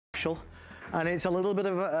special. And it's a little bit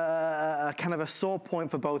of a kind of a sore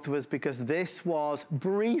point for both of us because this was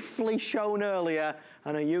briefly shown earlier,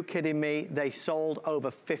 and are you kidding me? They sold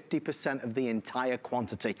over 50% of the entire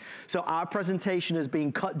quantity. So our presentation has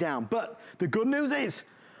been cut down, but the good news is,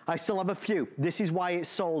 I still have a few. This is why it's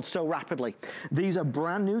sold so rapidly. These are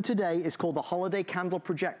brand new today. It's called the Holiday Candle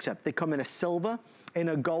Projector. They come in a silver, in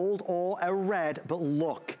a gold, or a red, but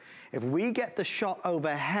look, if we get the shot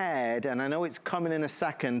overhead, and I know it's coming in a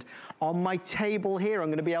second, on my table here, I'm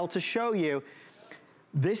gonna be able to show you,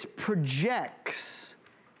 this projects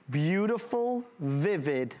beautiful,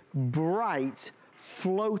 vivid, bright,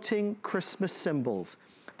 floating Christmas symbols.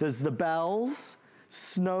 There's the bells,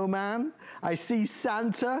 snowman, I see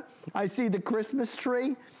Santa, I see the Christmas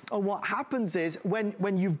tree. And what happens is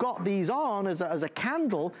when you've got these on as a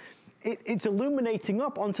candle, it's illuminating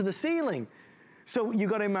up onto the ceiling. So you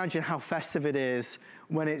got to imagine how festive it is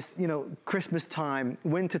when it's, you know, Christmas time,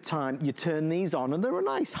 winter time, you turn these on and they're a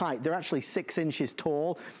nice height. They're actually 6 inches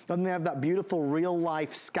tall and they have that beautiful real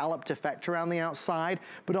life scalloped effect around the outside.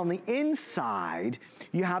 But on the inside,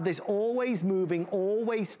 you have this always moving,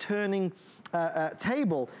 always turning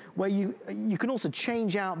table where you can also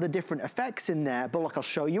change out the different effects in there. But look, I'll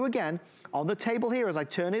show you again on the table here as I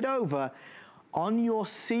turn it over. On your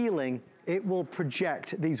ceiling, it will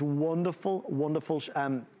project these wonderful, wonderful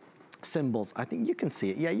symbols. I think you can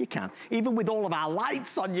see it. Yeah, you can. Even with all of our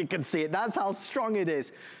lights on, you can see it. That's how strong it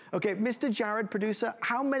is. Okay, Mr. Jared, producer,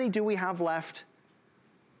 how many do we have left?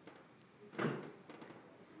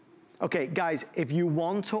 Okay, guys, if you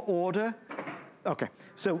want to order, okay,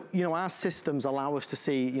 so, you know, our systems allow us to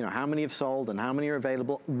see, you know, how many have sold and how many are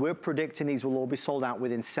available. We're predicting these will all be sold out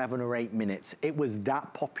within 7 or 8 minutes. It was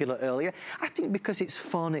that popular earlier. I think because it's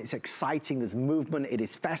fun, it's exciting, there's movement, it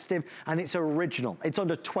is festive, and it's original. It's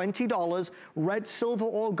under $20, red, silver,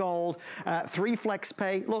 or gold, 3 flex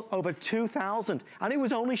pay, look, over 2,000. And it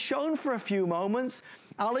was only shown for a few moments.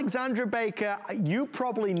 Alexandra Baker, you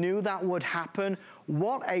probably knew that would happen.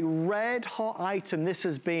 What a red hot item this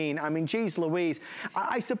has been. I mean, geez Louise.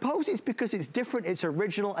 I suppose it's because it's different, it's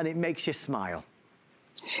original, and it makes you smile.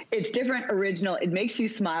 It's different, original, it makes you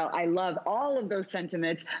smile. I love all of those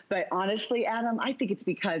sentiments, but honestly, Adam, I think it's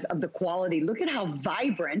because of the quality. Look at how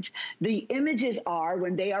vibrant the images are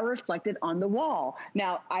when they are reflected on the wall.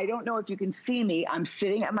 Now, I don't know if you can see me. I'm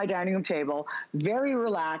sitting at my dining room table, very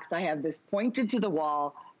relaxed. I have this pointed to the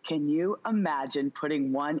wall. Can you imagine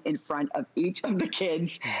putting one in front of each of the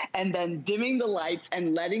kids and then dimming the lights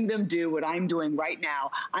and letting them do what I'm doing right now?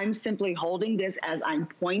 I'm simply holding this as I'm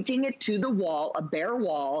pointing it to the wall, a bare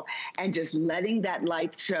wall, and just letting that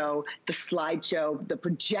light show, the slideshow, the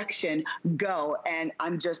projection go. And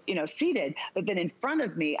I'm just, you know, seated. But then in front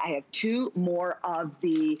of me, I have 2 more of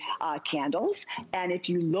the candles. And if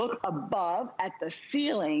you look above at the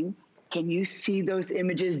ceiling, can you see those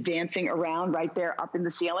images dancing around right there up in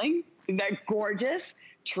the ceiling? Isn't that gorgeous?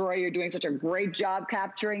 Troy, you're doing such a great job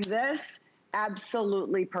capturing this.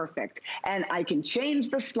 Absolutely perfect. And I can change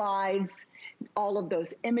the slides. All of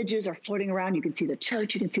those images are floating around. You can see the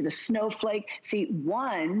church, you can see the snowflake. See,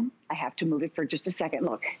 one, I have to move it for just a second.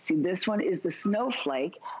 Look, see, this one is the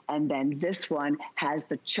snowflake, and then this one has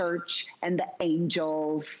the church and the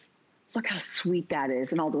angels. Look how sweet that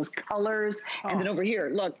is, and all those colors. Oh. And then over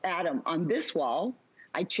here, look, Adam, on this wall,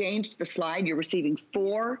 I changed the slide. You're receiving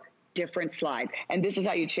 4 different slides. And this is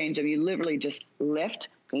how you change them. You literally just lift.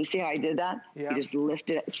 Can you see how I did that? Yeah. You just lift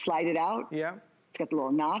it, slide it out. Yeah. It's got the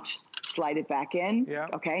little notch. Slide it back in. Yeah.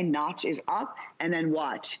 Okay, notch is up. And then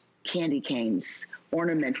watch, candy canes,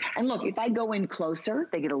 ornament. And look, if I go in closer,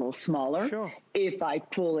 they get a little smaller. Sure. If I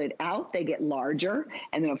pull it out, they get larger.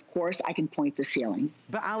 And then, of course, I can point the ceiling.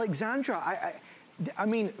 But Alexandra, I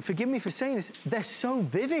mean, forgive me for saying this, they're so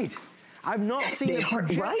vivid. I've not seen a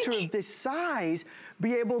projector of this size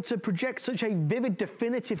be able to project such a vivid,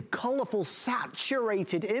 definitive, colorful,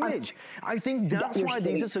 saturated image. I think that's why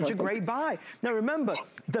these are such a great buy. Now remember,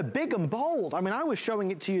 they're big and bold. I mean, I was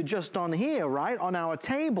showing it to you just on here, right, on our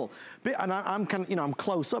table. And I'm kind of, you know, I'm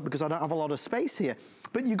close up because I don't have a lot of space here.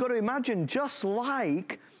 But you've got to imagine, just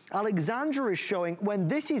like Alexandra is showing, when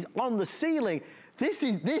this is on the ceiling, this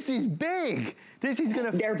is big. This is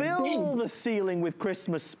gonna fill the ceiling with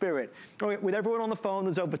Christmas spirit. Okay, with everyone on the phone,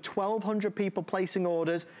 there's over 1,200 people placing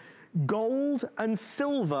orders. Gold and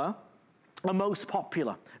silver are most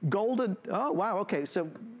popular. Gold and, oh wow, okay, so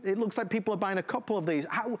it looks like people are buying a couple of these.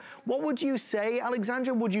 What would you say,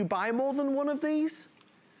 Alexandra? Would you buy more than one of these?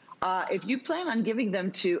 If you plan on giving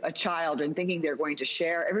them to a child and thinking they're going to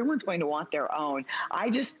share, everyone's going to want their own. I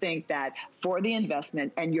just think that for the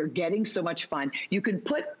investment, and you're getting so much fun, you can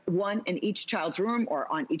put one in each child's room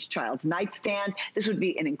or on each child's nightstand. This would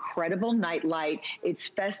be an incredible night light. It's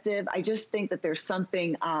festive. I just think that there's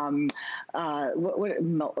something that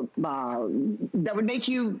would make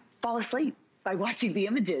you fall asleep by watching the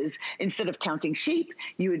images. Instead of counting sheep,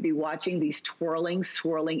 you would be watching these twirling,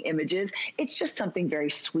 swirling images. It's just something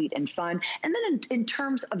very sweet and fun. And then in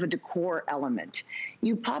terms of a decor element,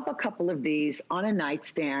 you pop a couple of these on a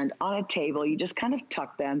nightstand, on a table, you just kind of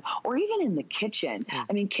tuck them, or even in the kitchen.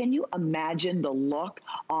 I mean, can you imagine the look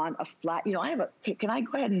on a flat, you know, can I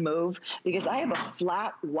go ahead and move? Because I have a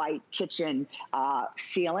flat white kitchen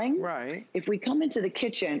ceiling. Right. If we come into the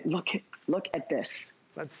kitchen, look at this.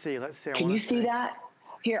 Let's see. Can you see that?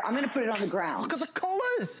 Here, I'm going to put it on the ground. Look at the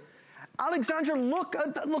colors. Alexandra, look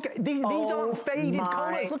at these aren't faded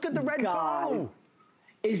colors. Look at the red bow.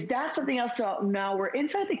 Is that something else? So now we're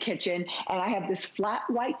inside the kitchen and I have this flat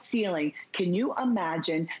white ceiling. Can you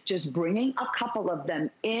imagine just bringing a couple of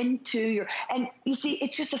them into your, and you see,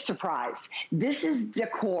 it's just a surprise. This is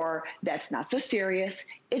decor that's not so serious.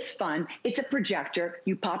 It's fun. It's a projector.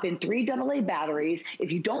 You pop in 3 AA batteries.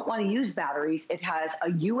 If you don't want to use batteries, it has a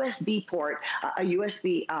USB port, a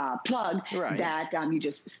USB plug that you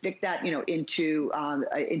just stick that, you know, into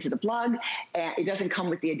the plug. And it doesn't come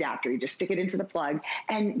with the adapter. You just stick it into the plug,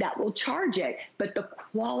 and that will charge it. But the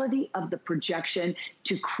quality of the projection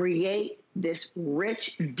to create this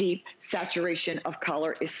rich, deep saturation of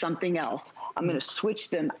color is something else. I'm going to switch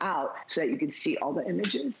them out so that you can see all the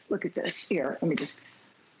images. Look at this here. Let me just.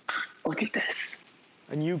 Look at this.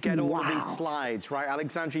 And you get all of these slides, right,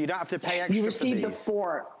 Alexandra? You don't have to pay extra for these. You receive the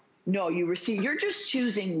 4. No, you're just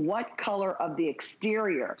choosing what color of the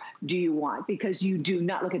exterior do you want, because you do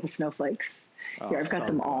not look at the snowflakes. Here, I've got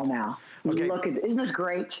them all now. Okay. Look at, isn't this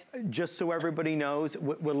great? Just so everybody knows,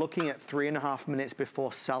 we're looking at 3.5 minutes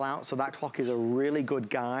before sellout, so that clock is a really good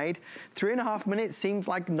guide. 3.5 minutes seems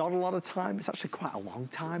like not a lot of time. It's actually quite a long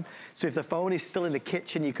time. So if the phone is still in the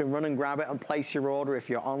kitchen, you can run and grab it and place your order. If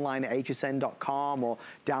you're online at hsn.com or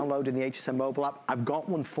downloading the HSN mobile app, I've got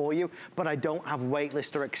one for you, but I don't have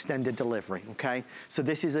waitlist or extended delivery, okay? So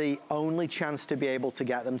this is the only chance to be able to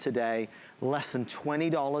get them today. Less than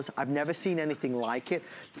 $20. I've never seen anything like it.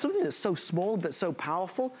 Something that's so small but so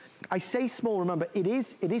powerful. I say small, remember, it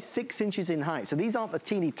is 6 inches in height. So these aren't the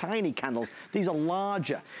teeny tiny candles. These are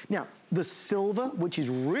larger. Now, the silver, which is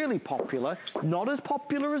really popular, not as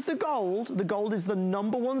popular as the gold. The gold is the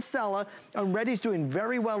 #1 seller, and red is doing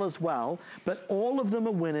very well as well. But all of them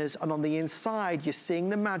are winners, and on the inside, you're seeing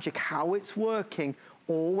the magic, how it's working,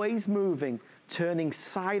 always moving, turning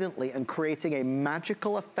silently and creating a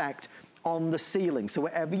magical effect on the ceiling. So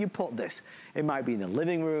wherever you put this, it might be in the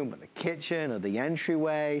living room or the kitchen or the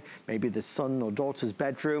entryway, maybe the son or daughter's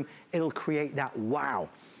bedroom, it'll create that wow.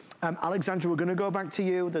 Alexandra, we're gonna go back to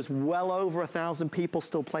you. There's well over 1,000 people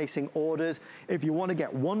still placing orders. If you wanna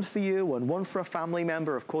get one for you and one for a family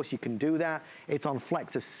member, of course you can do that. It's on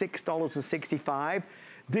flex of $6.65.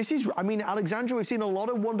 This is, I mean, Alexandra, we've seen a lot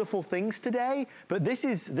of wonderful things today, but this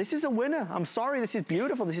is a winner. I'm sorry, this is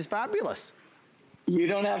beautiful, this is fabulous. You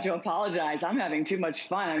don't have to apologize. I'm having too much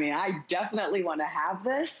fun. I mean, I definitely want to have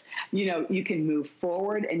this. You know, you can move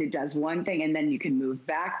forward and it does one thing, and then you can move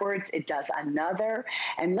backwards. It does another.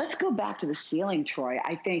 And let's go back to the ceiling, Troy.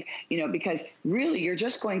 I think, you know, because really you're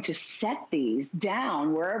just going to set these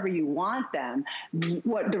down wherever you want them.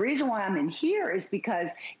 The reason why I'm in here is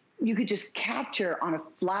because you could just capture on a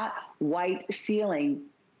flat white ceiling.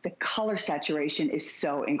 The color saturation is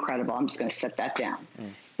so incredible. I'm just going to set that down.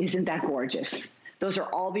 Isn't that gorgeous? Those are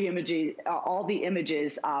all the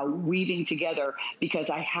images weaving together,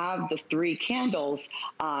 because I have the 3 candles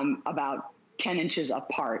about 10 inches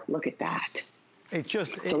apart. Look at that. It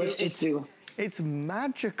just, so it's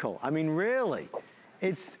magical. I mean, really,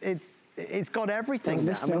 it's got everything.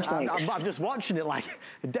 I'm just watching it like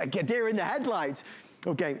deer in the headlights.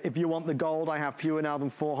 Okay, if you want the gold, I have fewer now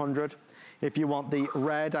than 400. If you want the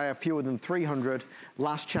red, I have fewer than 300.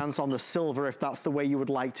 Last chance on the silver, if that's the way you would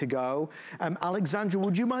like to go. Alexandra,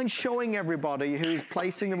 would you mind showing everybody who's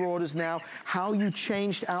placing their orders now how you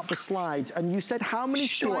changed out the slides? And you said how many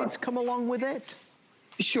slides come along with it?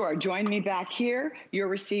 Sure, join me back here. You're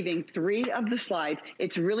receiving 3 of the slides.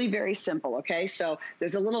 It's really very simple, okay? So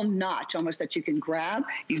there's a little notch almost that you can grab.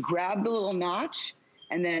 You grab the little notch,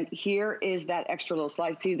 and then here is that extra little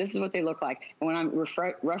slide. See, this is what they look like. And when I'm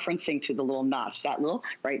referencing to the little notch, that little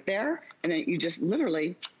right there, and then you just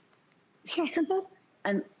literally, see how simple?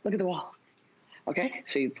 And look at the wall. Okay,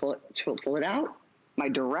 so you pull it out. My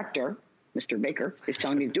director Mr. Baker is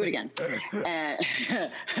telling me to do it again.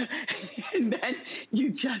 And then you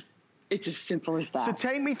just, it's as simple as that. So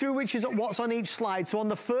take me through what's on each slide. So on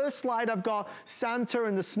the first slide, I've got Santa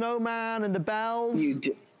and the snowman and the bells. You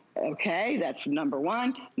do. Okay, that's number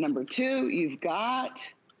one. Number two, you've got,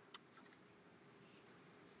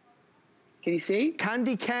 can you see?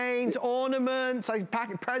 Candy canes, ornaments, I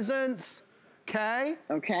pack presents. Okay.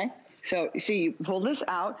 Okay. So you see, you pull this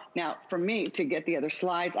out. Now, for me to get the other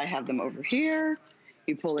slides, I have them over here.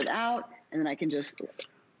 You pull it out, and then I can just,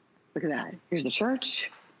 look at that. Here's the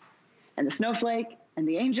church, and the snowflake, and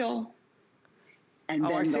the angel. And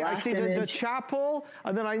then I see the chapel,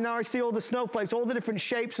 and then now I see all the snowflakes, all the different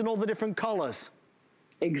shapes and all the different colors.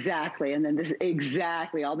 Exactly, and then this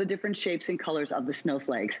exactly all the different shapes and colors of the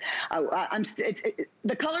snowflakes.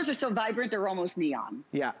 The colors are so vibrant they're almost neon.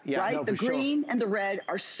 Yeah, right. No, the green and the red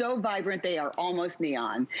are so vibrant they are almost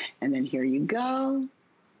neon. And then here you go.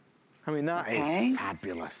 I mean, that is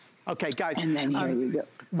fabulous. Okay, guys. And then here you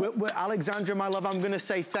go. Alexandra, my love, I'm going to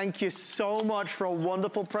say thank you so much for a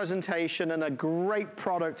wonderful presentation and a great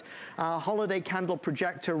product. Holiday candle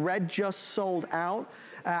projector, red just sold out.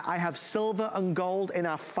 I have silver and gold in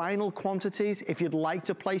our final quantities. If you'd like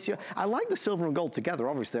to place I like the silver and gold together,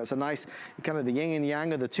 obviously. That's a nice, kind of the yin and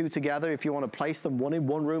yang of the two together. If you want to place them one in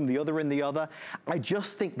one room, the other in the other. I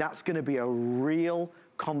just think that's going to be a real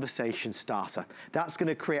conversation starter. That's going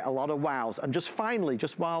to create a lot of wows. And just finally,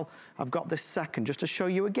 just while I've got this second, just to show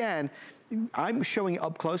you again, I'm showing it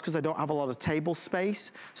up close because I don't have a lot of table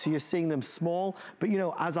space, so you're seeing them small. But you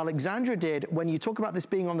know, as Alexandra did, when you talk about this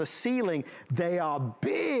being on the ceiling, they are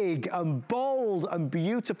big and bold and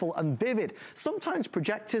beautiful and vivid. Sometimes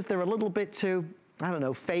projectors, they're a little bit too, I don't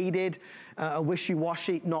know, faded,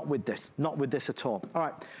 wishy-washy. Not with this at all. All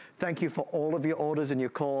right. Thank you for all of your orders and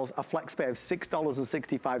your calls. A FlexPay of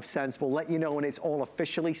 $6.65. We'll let you know when it's all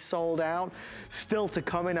officially sold out. Still to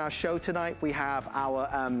come in our show tonight, we have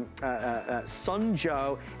our Sun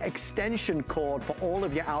Joe extension cord for all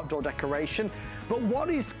of your outdoor decoration. But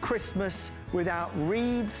what is Christmas without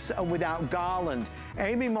wreaths and without garland?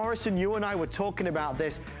 Amy Morrison, you and I were talking about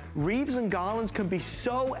this. Wreaths and garlands can be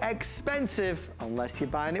so expensive unless you're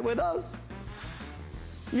buying it with us.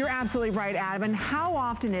 You're absolutely right, Adam. And how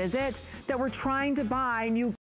often is it that we're trying to buy new